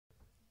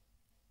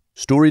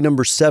Story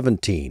number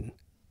 17,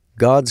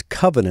 God's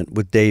Covenant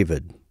with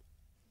David.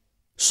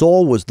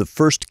 Saul was the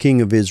first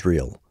king of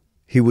Israel.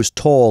 He was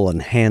tall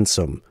and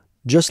handsome,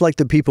 just like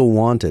the people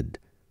wanted.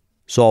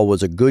 Saul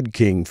was a good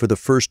king for the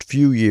first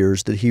few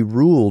years that he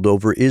ruled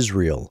over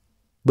Israel.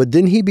 But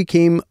then he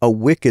became a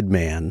wicked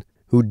man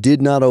who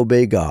did not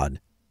obey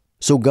God.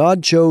 So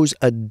God chose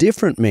a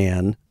different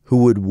man who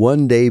would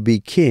one day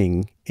be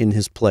king in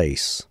his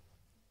place.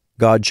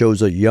 God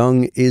chose a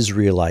young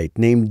Israelite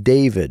named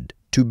David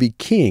to be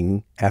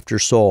king after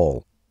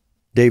Saul.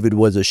 David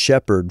was a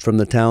shepherd from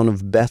the town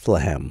of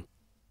Bethlehem.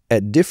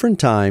 At different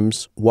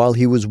times, while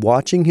he was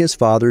watching his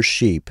father's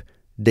sheep,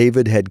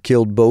 David had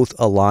killed both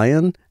a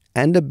lion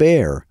and a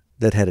bear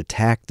that had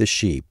attacked the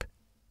sheep.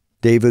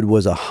 David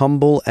was a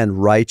humble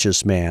and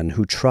righteous man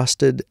who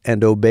trusted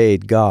and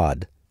obeyed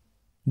God.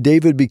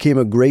 David became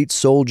a great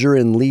soldier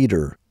and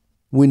leader.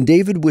 When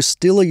David was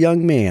still a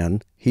young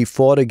man, he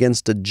fought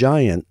against a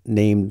giant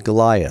named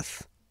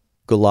Goliath.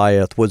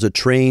 Goliath was a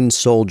trained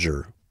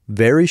soldier,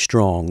 very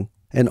strong,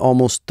 and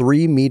almost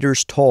 3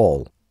 meters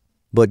tall.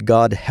 But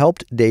God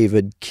helped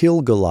David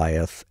kill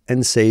Goliath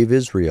and save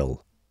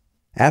Israel.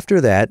 After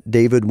that,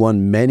 David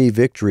won many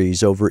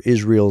victories over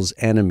Israel's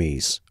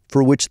enemies,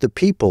 for which the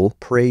people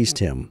praised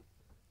him.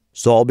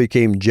 Saul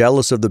became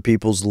jealous of the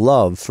people's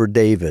love for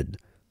David.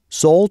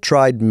 Saul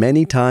tried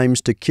many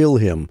times to kill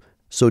him,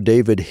 so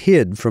David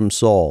hid from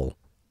Saul.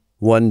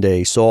 One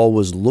day Saul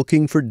was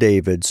looking for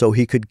David so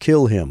he could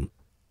kill him.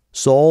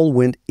 Saul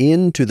went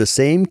into the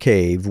same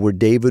cave where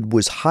David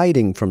was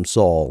hiding from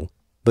Saul,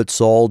 but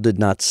Saul did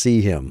not see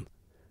him.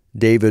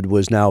 David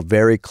was now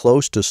very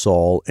close to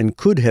Saul and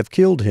could have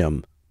killed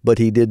him, but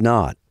he did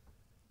not.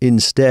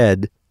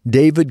 Instead,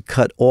 David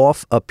cut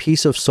off a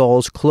piece of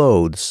Saul's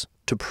clothes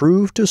to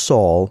prove to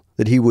Saul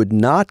that he would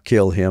not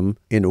kill him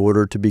in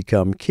order to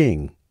become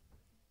king.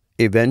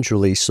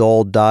 Eventually,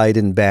 Saul died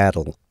in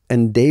battle,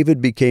 and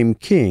David became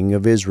king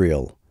of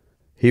Israel.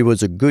 He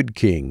was a good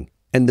king,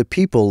 and the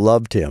people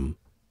loved him.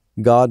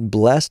 God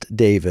blessed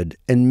David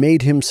and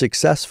made him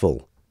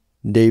successful.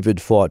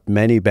 David fought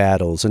many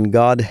battles, and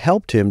God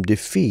helped him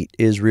defeat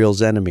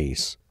Israel's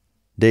enemies.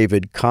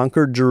 David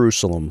conquered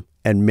Jerusalem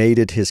and made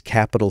it his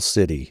capital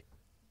city.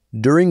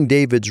 During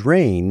David's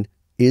reign,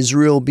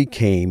 Israel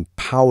became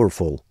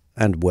powerful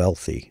and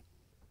wealthy.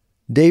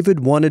 David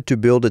wanted to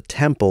build a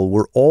temple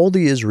where all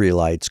the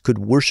Israelites could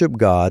worship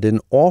God and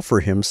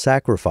offer him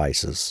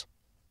sacrifices.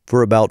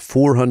 For about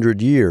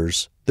 400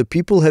 years, the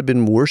people had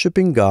been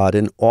worshiping God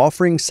and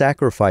offering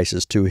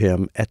sacrifices to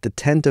him at the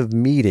tent of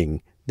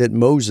meeting that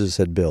Moses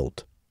had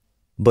built.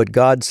 But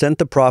God sent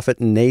the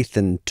prophet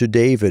Nathan to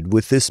David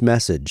with this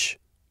message: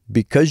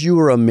 "Because you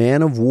are a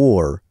man of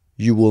war,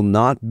 you will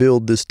not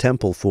build this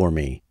temple for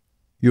me.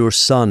 Your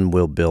son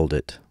will build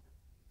it.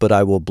 But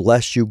I will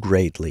bless you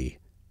greatly.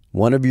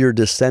 One of your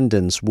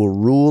descendants will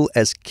rule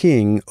as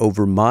king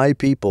over my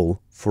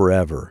people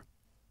forever."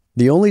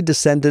 The only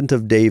descendant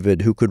of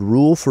David who could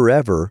rule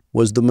forever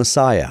was the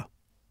Messiah.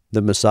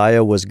 The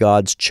Messiah was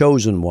God's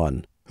chosen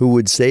one, who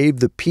would save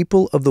the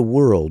people of the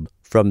world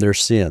from their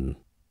sin.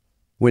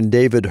 When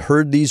David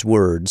heard these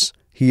words,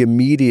 he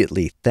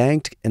immediately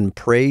thanked and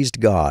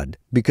praised God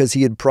because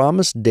he had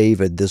promised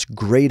David this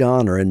great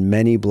honor and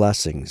many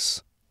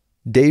blessings.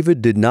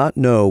 David did not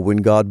know when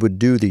God would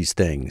do these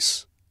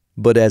things,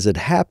 but as it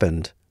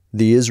happened,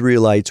 the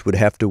Israelites would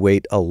have to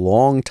wait a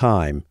long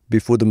time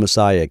before the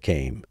Messiah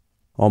came,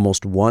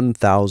 almost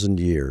 1,000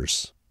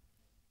 years.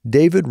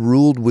 David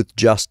ruled with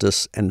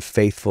justice and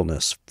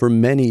faithfulness for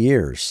many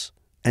years,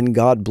 and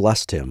God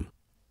blessed him.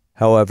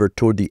 However,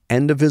 toward the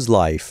end of his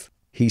life,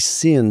 he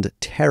sinned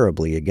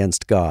terribly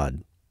against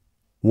God.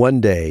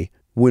 One day,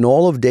 when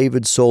all of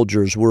David's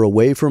soldiers were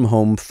away from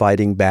home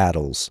fighting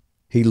battles,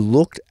 he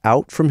looked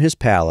out from his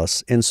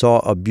palace and saw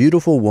a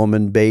beautiful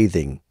woman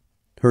bathing.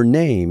 Her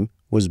name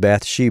was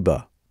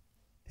Bathsheba.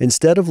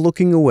 Instead of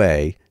looking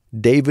away,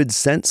 David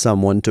sent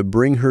someone to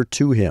bring her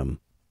to him.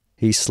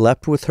 He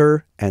slept with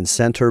her and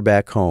sent her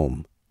back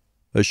home.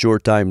 A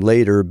short time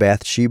later,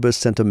 Bathsheba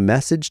sent a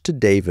message to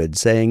David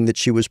saying that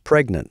she was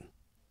pregnant.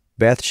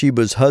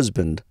 Bathsheba's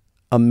husband,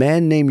 a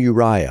man named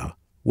Uriah,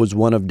 was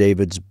one of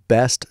David's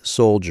best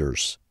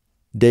soldiers.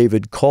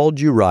 David called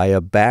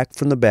Uriah back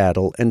from the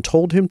battle and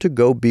told him to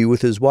go be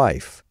with his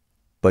wife.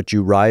 But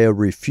Uriah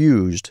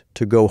refused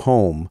to go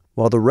home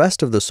while the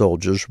rest of the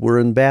soldiers were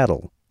in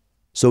battle.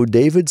 So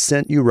David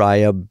sent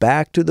Uriah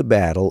back to the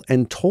battle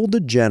and told the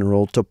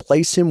general to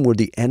place him where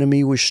the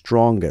enemy was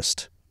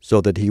strongest, so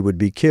that he would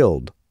be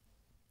killed.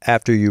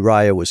 After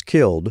Uriah was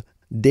killed,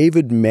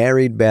 David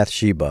married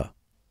Bathsheba.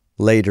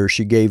 Later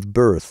she gave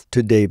birth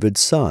to David's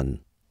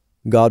son.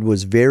 God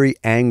was very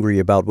angry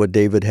about what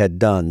David had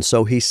done,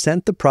 so he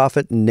sent the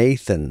prophet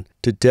Nathan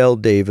to tell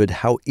David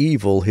how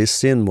evil his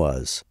sin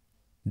was.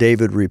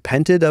 David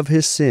repented of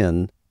his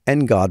sin,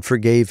 and God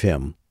forgave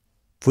him.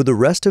 For the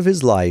rest of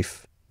his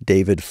life,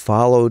 David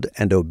followed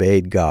and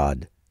obeyed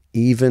God,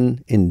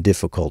 even in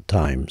difficult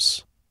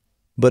times.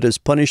 But as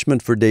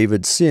punishment for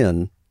David's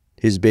sin,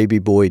 his baby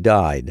boy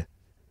died.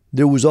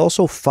 There was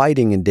also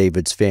fighting in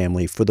David's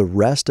family for the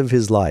rest of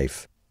his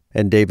life,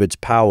 and David's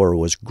power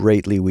was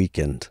greatly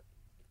weakened.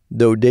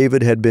 Though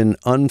David had been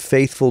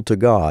unfaithful to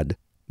God,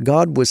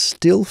 God was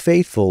still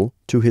faithful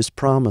to his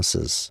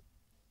promises.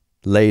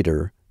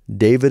 Later,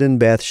 David and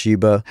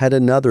Bathsheba had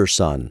another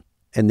son,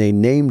 and they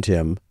named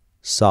him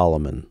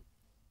Solomon.